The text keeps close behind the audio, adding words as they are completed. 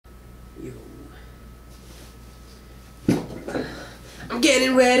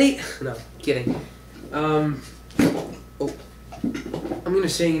getting ready. No, kidding. Oh, I'm gonna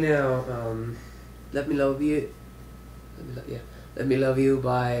sing now. Let Me Love You. Let Me Love You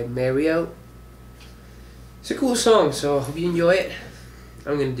by Mario. It's a cool song, so I hope you enjoy it.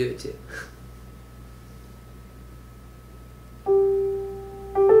 I'm gonna do it too.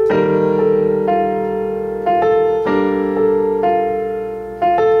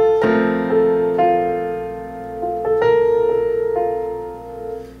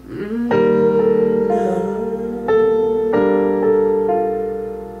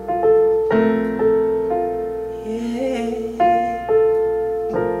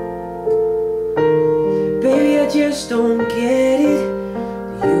 Just don't get it.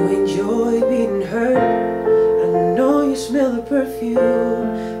 You enjoy being hurt. I know you smell the perfume,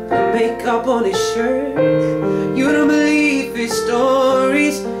 the makeup on his shirt. You don't believe his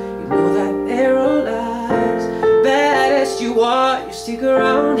stories. You know that they're all lies. Bad as you are, you stick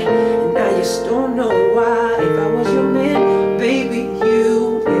around, and I just don't know why. If I was your man, baby,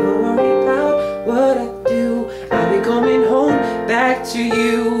 you never worry about what I do. I'll be coming home back to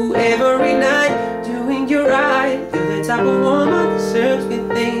you every night, doing you right. You're the type of woman that deserves good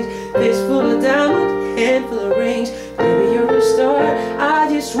things. Fist full of diamonds, hand full of rings. Baby, you're a star. I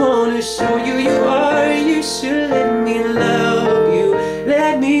just wanna show you you are. You should let me love you.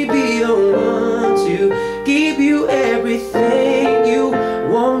 Let me be the one to give you everything you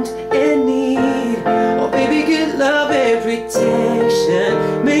want and need. Oh baby, good love and protection.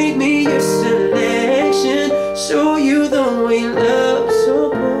 Make me your selection. Show you the way love's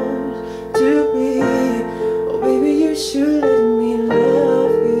supposed to be. You should let me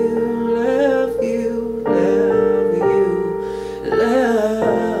love you, love you, love you,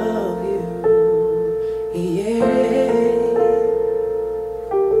 love you, yeah.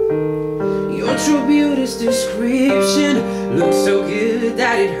 Your true beauty's description looks so good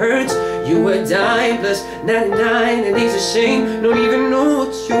that it hurts. You a dime plus 99, and it's a shame, don't even know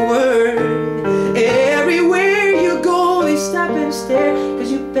what you're worth. Everywhere you go, they stop and stare,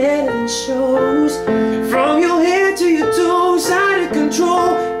 cause you're better than shows. From your head to your toes, out of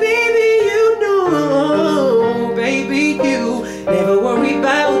control. Baby, you know, baby, you never worry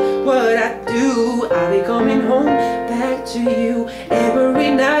about what I do. I'll be coming home back to you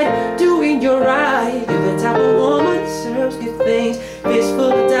every night, doing you right. You're the type of woman that deserves good things. Fist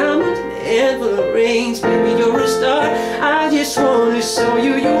full of diamonds and a handful of rings. Baby, you're a star. I just wanna show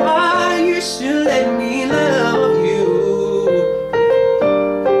you you are. You should let me love you.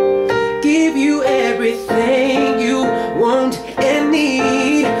 Give you everything you want and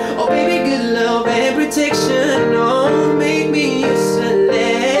need. Oh baby, good love and protection. Oh, make me your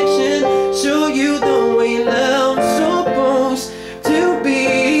selection. Show you the way love's supposed to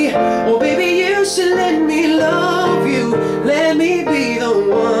be. Oh baby, you should let me love you. Let me be the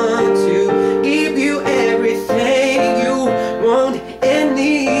one to give you everything you want and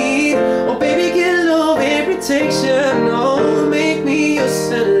need. Oh baby, good love and protection. Oh, make me your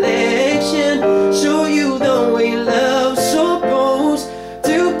selection. Show you the way love's supposed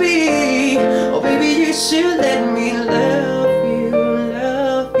to be. Oh baby, you should let me love you,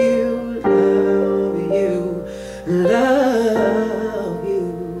 love you, love you, love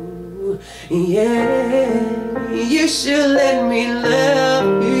you, yeah. You should let me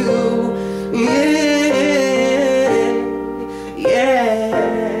love you, yeah, yeah,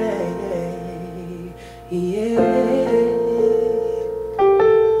 yeah.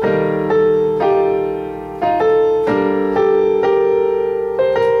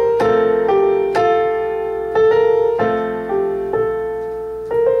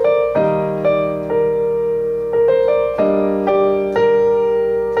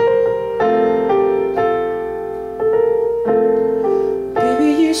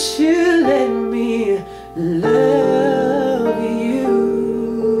 You should let me love you,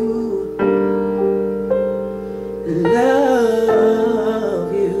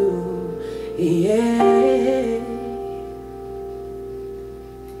 love you, yeah.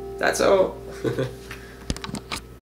 That's all.